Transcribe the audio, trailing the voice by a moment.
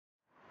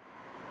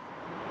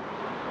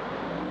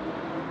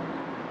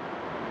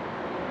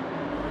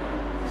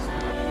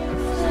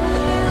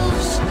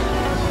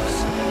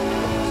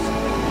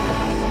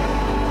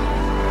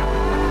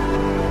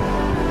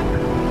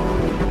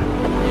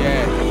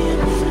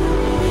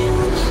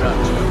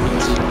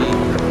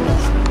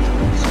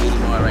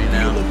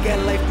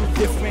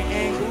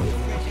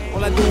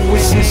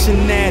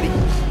Cincinnati,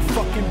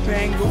 fucking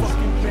Bengals,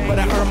 but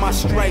I earn my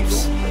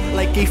stripes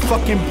like a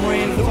fucking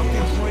Brandon.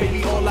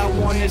 Baby, all I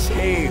want is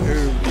hair,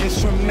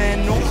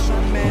 instrumental,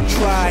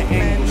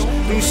 triangles.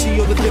 Do you see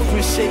all the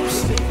different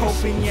shapes?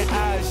 Hope in your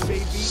eyes,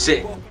 baby.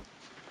 Shit.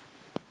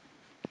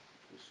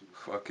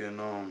 Fucking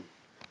I'm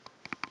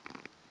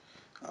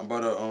about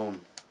to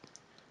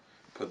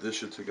put this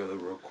shit together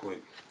real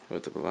quick.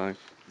 With the vlog?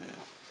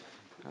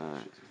 Yeah.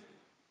 Alright.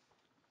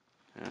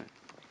 Alright.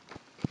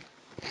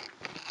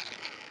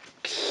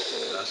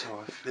 That's how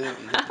I feel,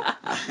 nigga.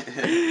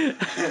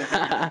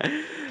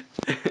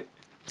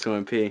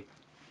 2MP.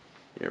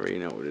 You already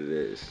know what it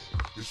is.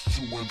 It's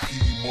 2MP,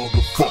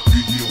 motherfucker,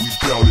 yeah, we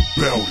bout it.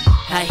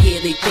 I hear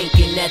they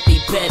thinking that they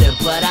better,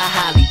 but I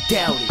highly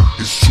doubt it.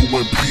 It's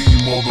 2MP,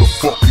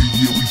 motherfucker,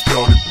 yeah, we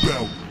bout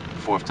it.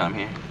 Fourth time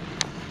here.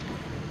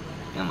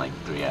 In like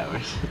 3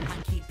 hours.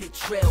 I keep it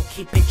trail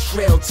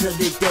till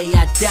the day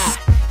I die.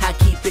 I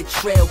keep it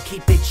trail till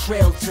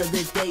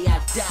the day I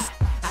die.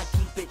 I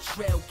keep it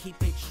trail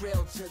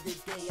till the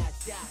day I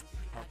die.